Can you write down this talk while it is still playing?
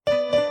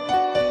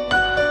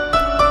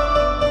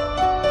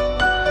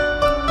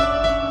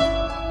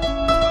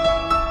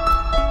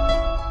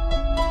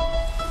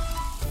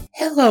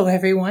Hello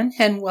everyone,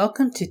 and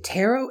welcome to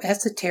Tarot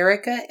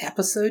Esoterica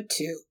Episode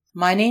 2.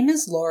 My name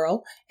is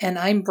Laurel, and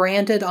I'm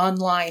branded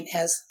online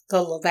as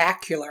The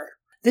Lavacular.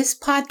 This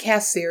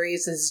podcast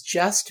series is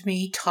just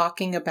me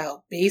talking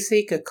about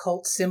basic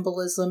occult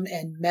symbolism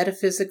and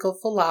metaphysical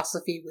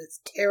philosophy with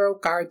tarot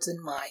cards in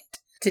mind.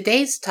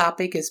 Today's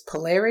topic is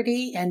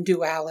polarity and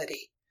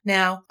duality.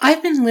 Now,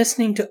 I've been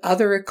listening to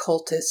other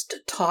occultists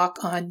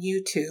talk on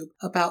YouTube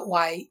about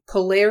why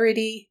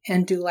polarity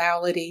and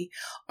duality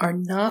are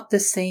not the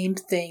same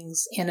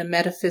things in a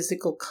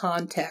metaphysical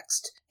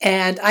context,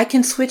 and I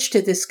can switch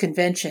to this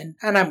convention,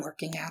 and I'm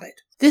working at it.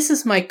 This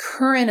is my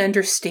current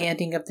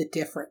understanding of the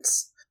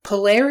difference.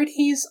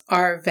 Polarities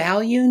are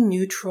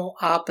value-neutral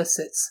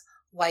opposites,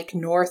 like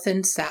north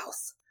and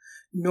south.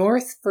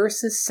 North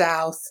versus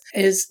south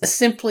is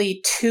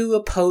simply two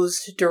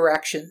opposed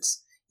directions.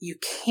 You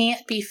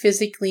can't be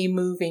physically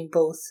moving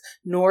both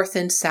north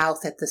and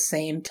south at the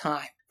same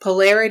time.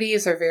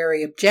 Polarities are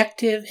very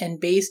objective and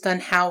based on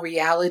how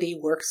reality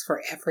works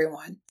for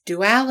everyone.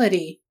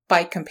 Duality,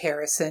 by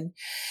comparison,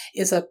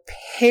 is a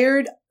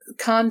paired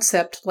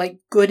concept like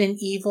good and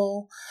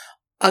evil,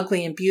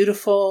 ugly and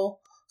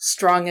beautiful,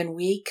 strong and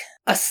weak.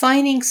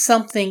 Assigning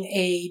something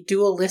a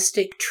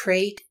dualistic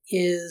trait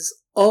is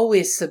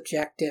always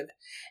subjective,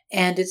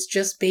 and it's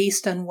just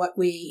based on what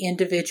we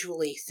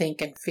individually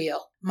think and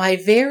feel. My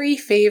very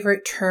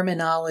favorite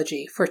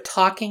terminology for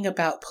talking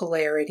about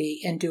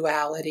polarity and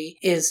duality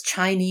is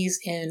Chinese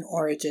in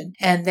origin,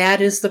 and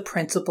that is the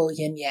principle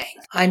yin-yang.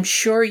 I'm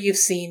sure you've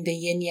seen the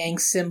yin-yang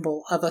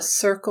symbol of a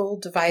circle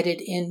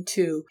divided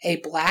into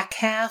a black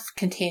half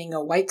containing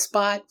a white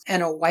spot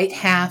and a white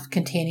half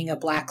containing a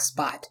black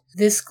spot.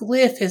 This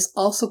glyph is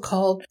also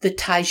called the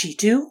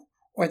Taiji-Du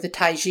or the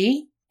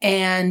Taiji.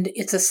 And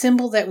it's a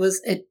symbol that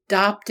was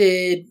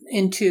adopted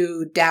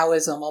into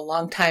Taoism a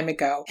long time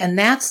ago. And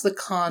that's the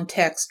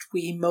context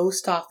we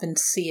most often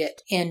see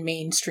it in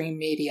mainstream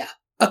media.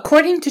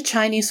 According to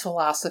Chinese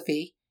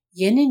philosophy,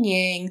 yin and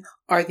yang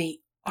are the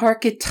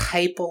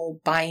archetypal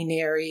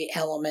binary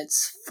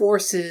elements,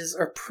 forces,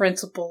 or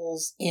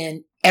principles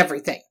in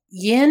everything.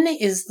 Yin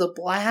is the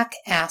black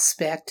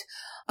aspect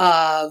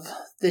of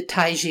the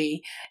Taiji,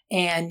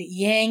 and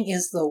yang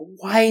is the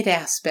white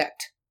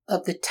aspect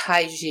of the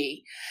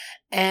Taiji,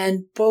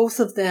 and both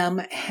of them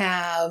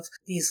have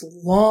these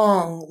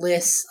long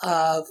lists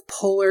of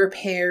polar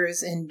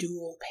pairs and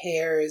dual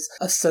pairs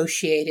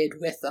associated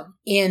with them.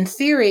 In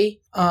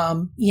theory,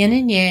 yin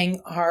and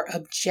yang are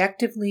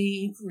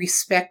objectively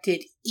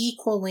respected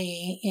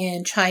equally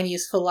in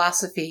Chinese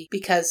philosophy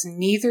because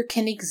neither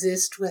can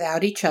exist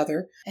without each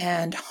other,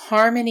 and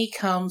harmony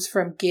comes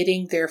from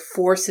getting their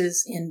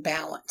forces in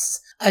balance.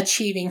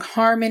 Achieving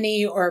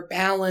harmony or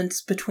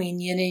balance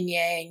between yin and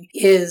yang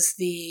is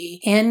the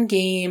end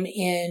game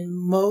in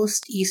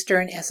most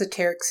Eastern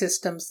esoteric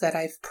systems that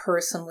I've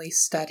personally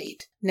studied.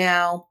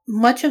 Now,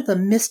 much of the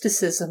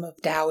mysticism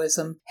of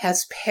Taoism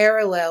has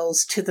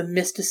parallels to the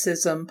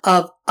mysticism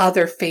of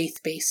other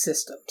faith-based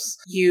systems.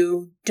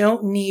 You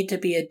don't need to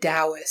be a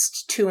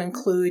Taoist to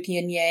include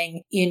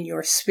yin-yang in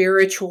your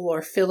spiritual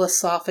or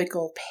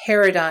philosophical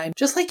paradigm,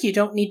 just like you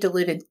don't need to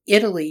live in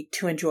Italy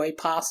to enjoy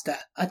pasta.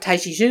 A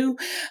Taiji-Du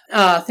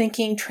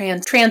thinking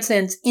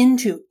transcends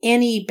into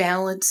any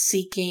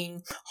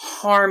balance-seeking,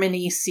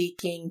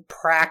 harmony-seeking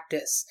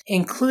practice,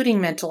 including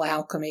mental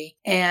alchemy.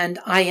 And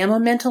I am a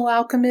mental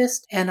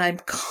alchemist, and I'm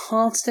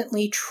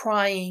constantly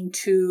trying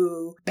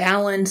to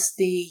balance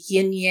the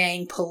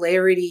yin-yang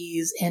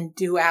polarities and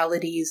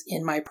dualities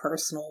in my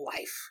personal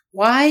life.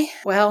 Why?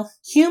 Well,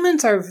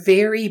 humans are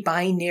very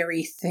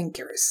binary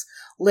thinkers,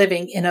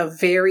 living in a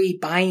very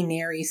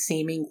binary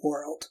seeming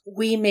world.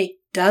 We make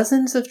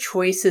dozens of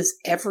choices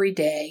every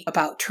day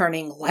about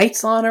turning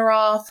lights on or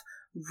off,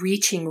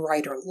 reaching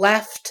right or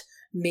left,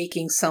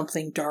 making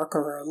something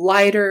darker or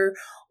lighter,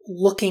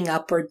 looking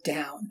up or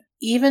down.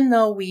 Even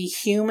though we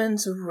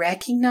humans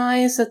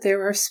recognize that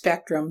there are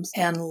spectrums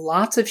and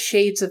lots of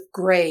shades of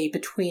gray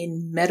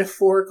between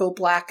metaphorical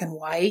black and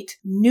white,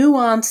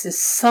 nuance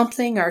is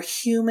something our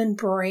human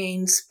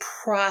brains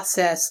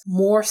process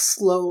more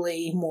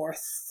slowly, more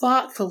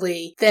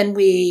thoughtfully than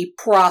we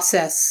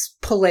process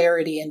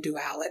polarity and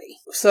duality.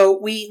 So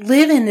we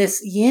live in this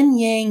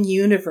yin-yang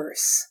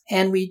universe,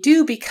 and we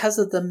do because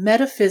of the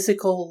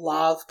metaphysical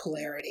law of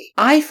polarity.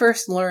 I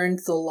first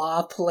learned the law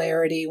of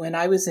polarity when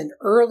I was in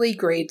early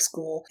grade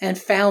school and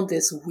found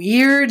this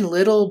weird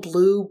little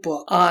blue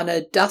book on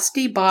a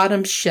dusty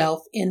bottom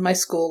shelf in my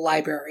school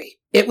library.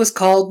 It was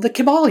called the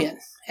Kybalion,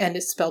 and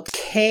it's spelled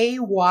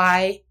Kybalion.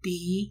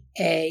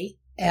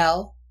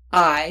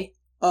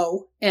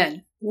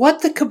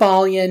 What the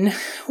Kybalion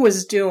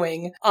was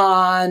doing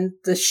on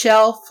the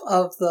shelf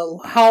of the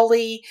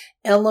Holly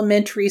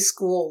Elementary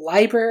School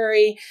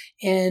Library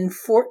in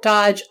Fort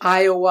Dodge,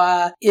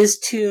 Iowa, is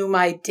to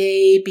my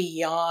day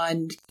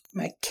beyond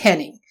my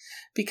kenning.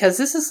 Because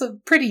this is a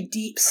pretty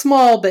deep,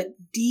 small but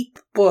deep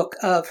book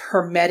of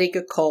Hermetic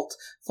occult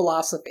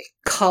philosophy.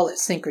 Call it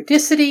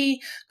synchronicity,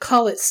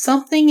 call it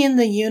something in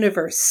the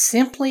universe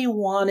simply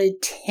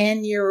wanted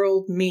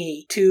 10-year-old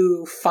me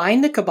to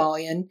find the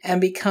Kybalion and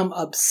become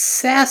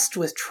obsessed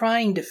with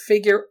trying to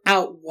figure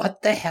out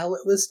what the hell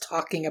it was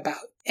talking about.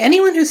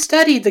 Anyone who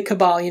studied the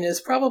Kybalion is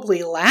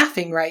probably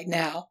laughing right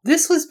now.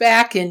 This was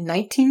back in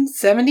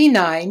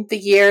 1979, the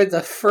year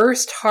the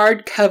first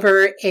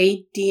hardcover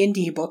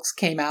AD&D books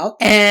came out,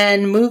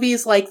 and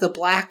movies like The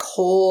Black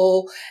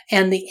Hole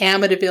and The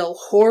Amityville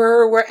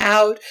Horror were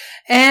out,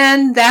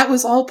 and that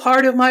was all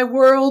part of my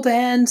world,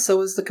 and so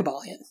was the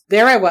Kybalion.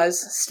 There I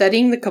was,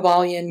 studying the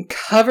Kybalion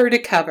cover to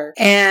cover,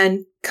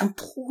 and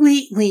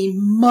completely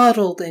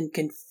muddled and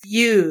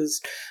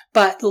confused,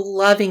 but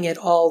loving it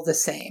all the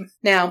same.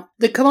 Now,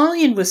 the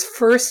Kybalion was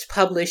first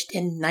published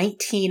in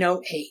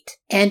 1908,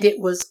 and it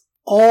was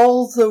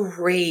all the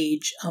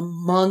rage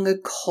among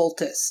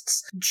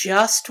occultists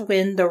just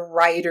when the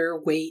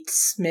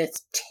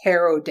Rider-Waite-Smith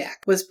tarot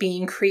deck was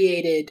being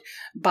created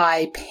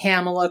by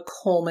Pamela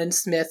Coleman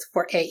Smith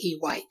for A.E.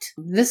 White.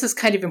 This is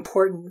kind of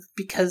important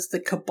because the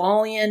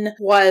Kybalion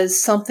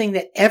was something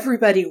that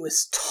everybody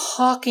was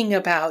talking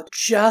about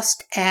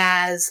just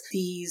as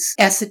these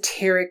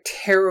esoteric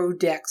tarot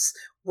decks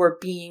were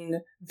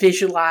being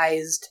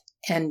visualized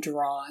and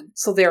drawn.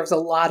 So there was a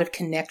lot of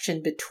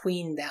connection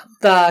between them.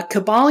 The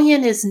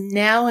Kybalion is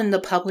now in the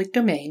public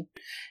domain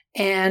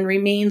and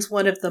remains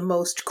one of the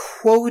most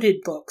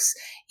quoted books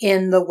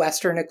in the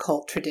Western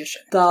occult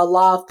tradition. The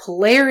Law of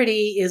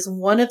Polarity is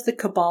one of the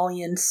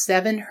Kybalion's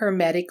 7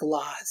 Hermetic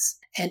laws,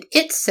 and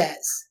it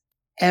says,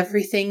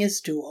 everything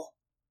is dual,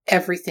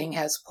 everything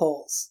has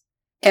poles,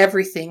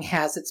 everything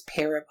has its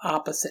pair of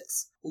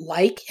opposites.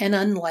 Like and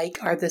unlike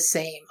are the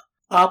same.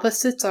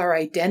 Opposites are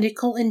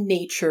identical in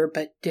nature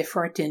but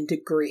different in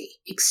degree.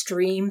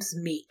 Extremes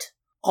meet.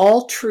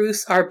 All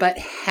truths are but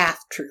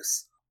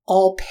half-truths.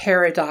 All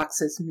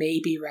paradoxes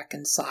may be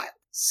reconciled.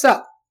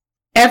 So,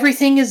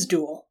 everything is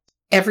dual.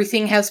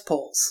 Everything has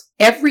poles.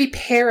 Every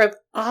pair of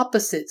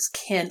opposites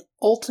can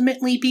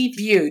ultimately be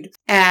viewed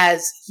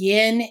as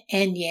yin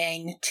and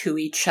yang to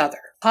each other.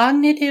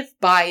 Cognitive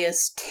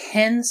bias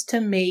tends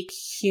to make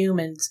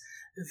humans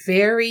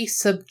very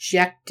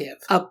subjective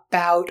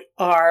about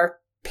our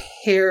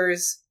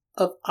pairs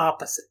of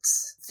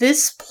opposites.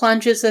 This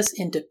plunges us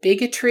into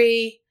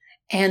bigotry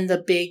and the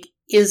big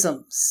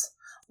isms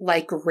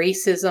like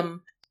racism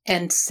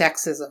and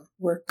sexism.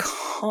 We're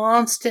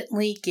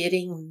constantly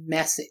getting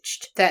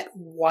messaged that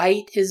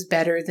white is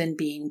better than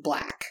being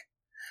black,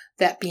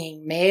 that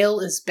being male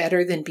is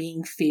better than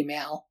being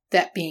female,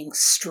 that being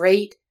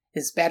straight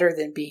is better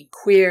than being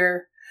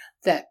queer,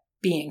 that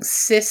being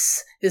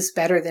cis is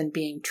better than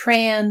being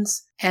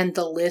trans, and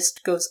the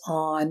list goes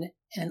on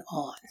and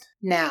on.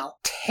 Now,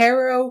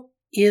 tarot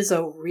is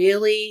a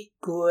really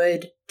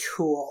good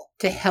tool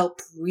to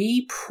help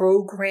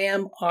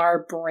reprogram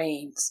our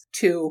brains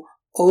to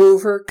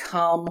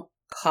overcome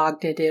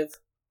cognitive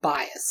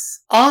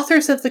bias.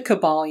 Authors of the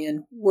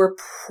Kybalion were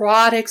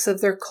products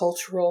of their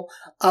cultural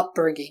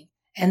upbringing,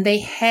 and they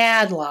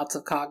had lots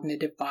of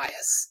cognitive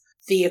bias.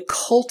 The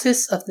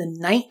occultists of the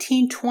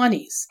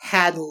 1920s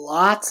had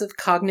lots of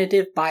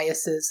cognitive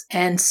biases,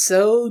 and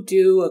so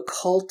do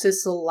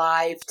occultists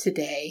alive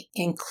today,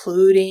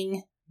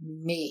 including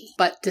me.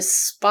 But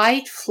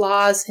despite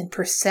flaws in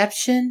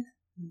perception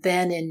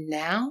then and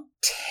now,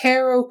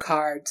 tarot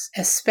cards,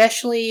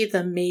 especially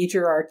the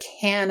major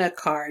arcana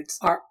cards,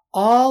 are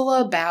all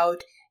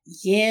about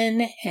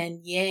yin and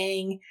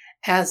yang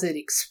as it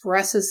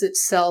expresses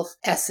itself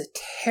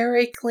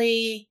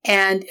esoterically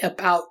and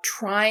about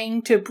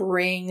trying to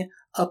bring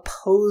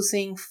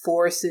opposing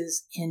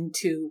forces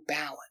into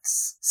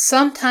balance.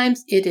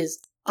 Sometimes it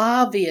is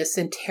obvious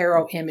in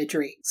tarot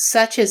imagery,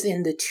 such as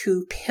in the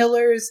 2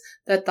 pillars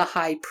that the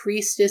high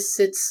priestess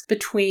sits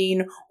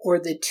between, or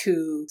the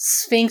 2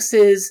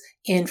 sphinxes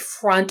in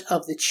front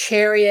of the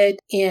chariot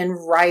in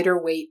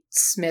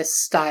Rider-Waite-Smith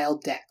style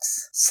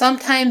decks.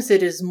 Sometimes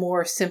it is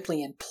more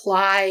simply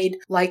implied,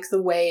 like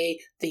the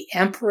way the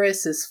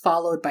Empress is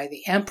followed by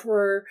the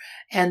Emperor,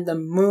 and the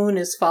moon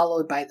is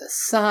followed by the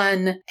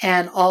sun,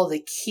 and all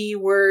the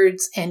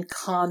keywords and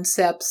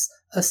concepts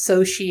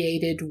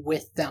associated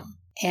with them.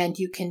 And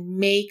you can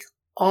make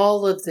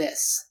all of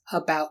this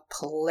about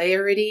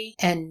polarity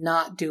and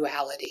not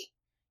duality.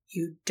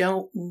 You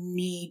don't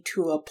need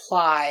to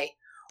apply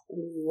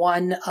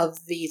one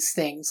of these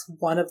things,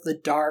 one of the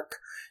dark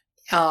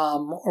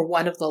or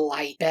one of the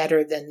light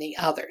better than the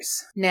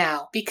others.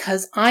 Now,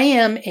 because I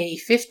am a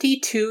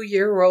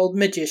 52-year-old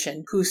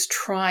magician who's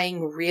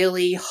trying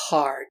really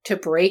hard to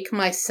break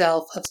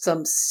myself of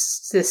some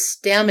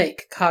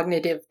systemic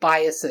cognitive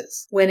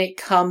biases when it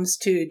comes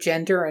to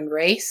gender and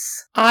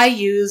race, I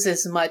use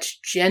as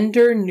much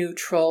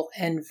gender-neutral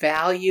and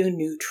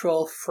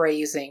value-neutral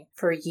phrasing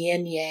for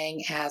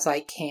yin-yang as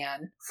I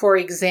can. For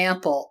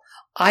example,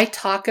 I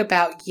talk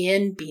about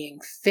yin being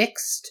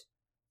fixed,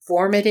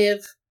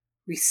 formative,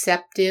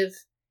 receptive,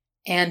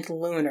 and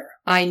lunar.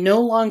 I no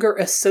longer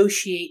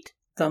associate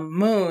the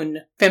moon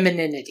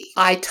femininity.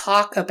 I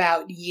talk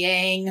about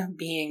yang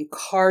being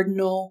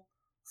cardinal,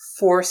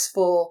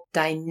 forceful,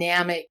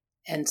 dynamic,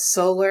 and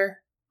solar.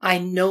 I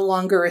no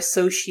longer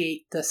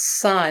associate the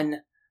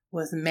sun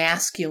with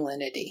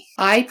masculinity.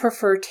 I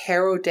prefer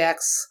tarot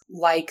decks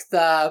like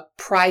the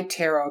Pride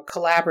Tarot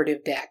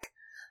collaborative deck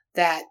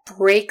that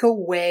break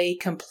away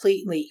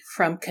completely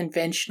from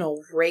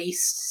conventional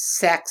race,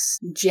 sex,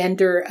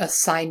 gender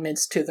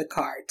assignments to the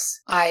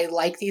cards. I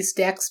like these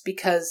decks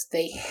because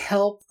they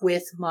help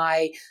with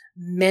my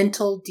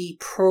mental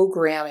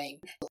deprogramming.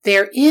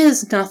 There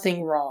is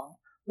nothing wrong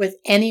with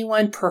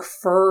anyone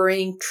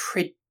preferring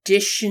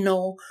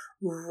traditional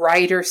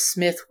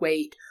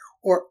Rider-Smith-Waite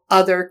or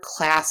other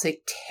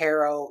classic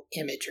tarot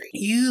imagery.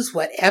 Use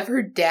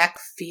whatever deck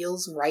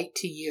feels right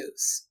to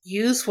use.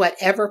 Use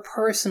whatever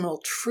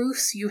personal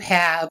truths you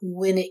have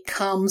when it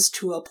comes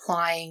to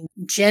applying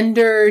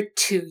gender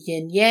to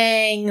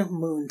yin-yang,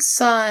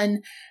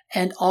 moon-sun,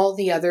 and all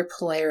the other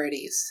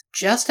polarities.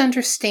 Just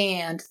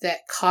understand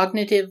that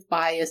cognitive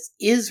bias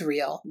is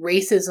real,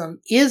 racism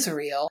is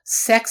real,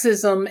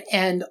 sexism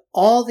and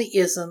all the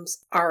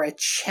isms are a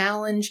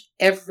challenge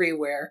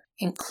everywhere,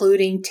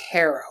 including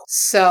tarot.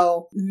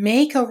 So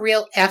make a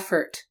real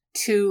effort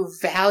to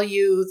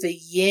value the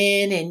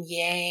yin and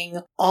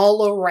yang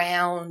all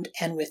around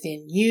and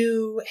within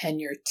you and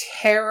your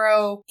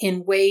tarot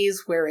in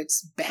ways where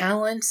it's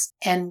balanced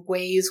and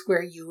ways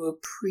where you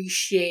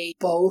appreciate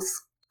both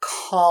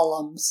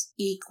columns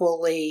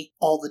equally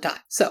all the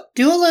time. So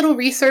do a little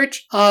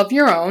research of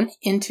your own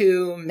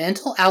into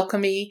mental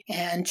alchemy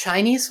and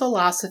Chinese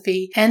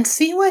philosophy and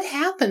see what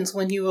happens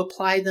when you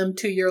apply them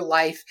to your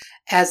life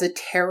as a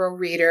tarot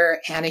reader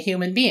and a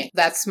human being.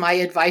 That's my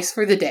advice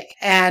for the day.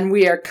 And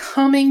we are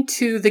coming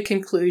to the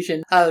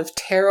conclusion of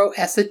Tarot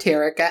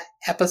Esoterica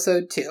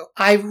Episode 2.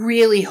 I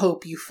really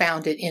hope you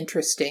found it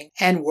interesting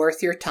and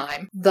worth your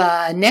time.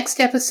 The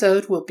next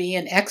episode will be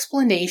an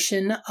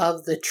explanation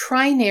of the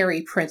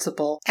trinary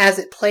principle as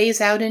it plays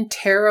out in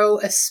tarot,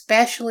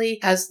 especially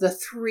as the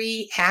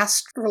 3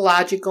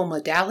 astrological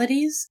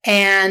modalities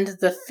and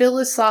the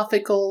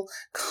philosophical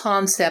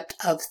concept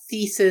of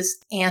thesis,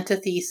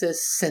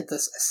 antithesis,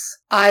 synthesis.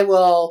 I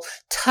will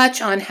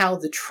touch on how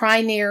the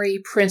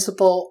trinary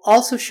principle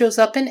also shows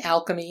up in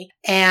alchemy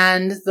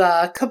and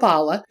the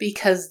Kabbalah,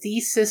 because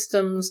these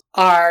systems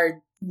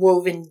are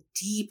woven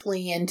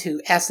deeply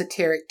into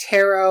esoteric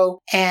tarot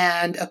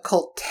and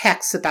occult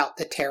texts about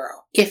the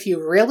tarot. If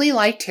you really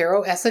like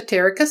Tarot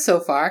Esoterica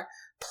so far,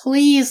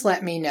 please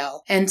let me know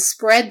and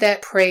spread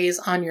that praise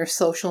on your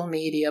social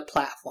media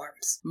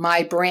platforms.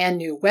 My brand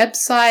new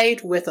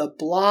website with a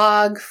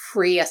blog,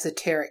 free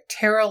esoteric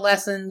tarot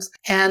lessons,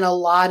 and a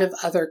lot of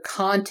other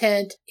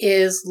content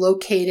is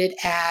located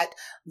at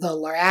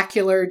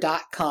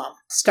theloracular.com.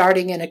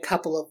 Starting in a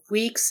couple of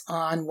weeks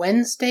on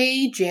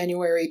Wednesday,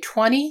 January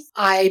 20th,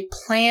 I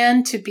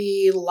plan to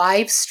be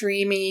live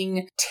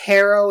streaming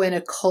tarot and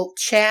occult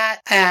chat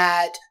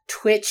at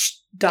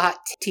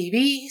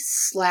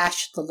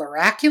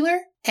twitch.tv/theloracular,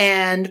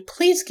 and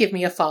please give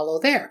me a follow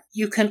there.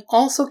 You can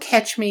also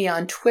catch me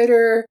on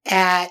Twitter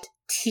at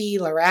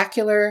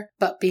 @TLoracular,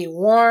 but be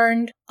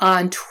warned,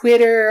 on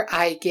Twitter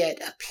I get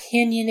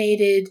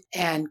opinionated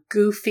and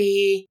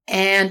goofy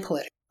and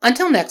political.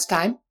 Until next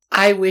time,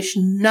 I wish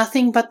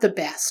nothing but the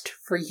best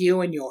for you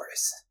and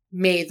yours.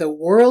 May the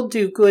world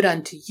do good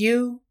unto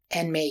you,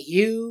 and may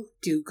you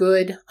do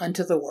good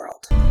unto the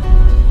world.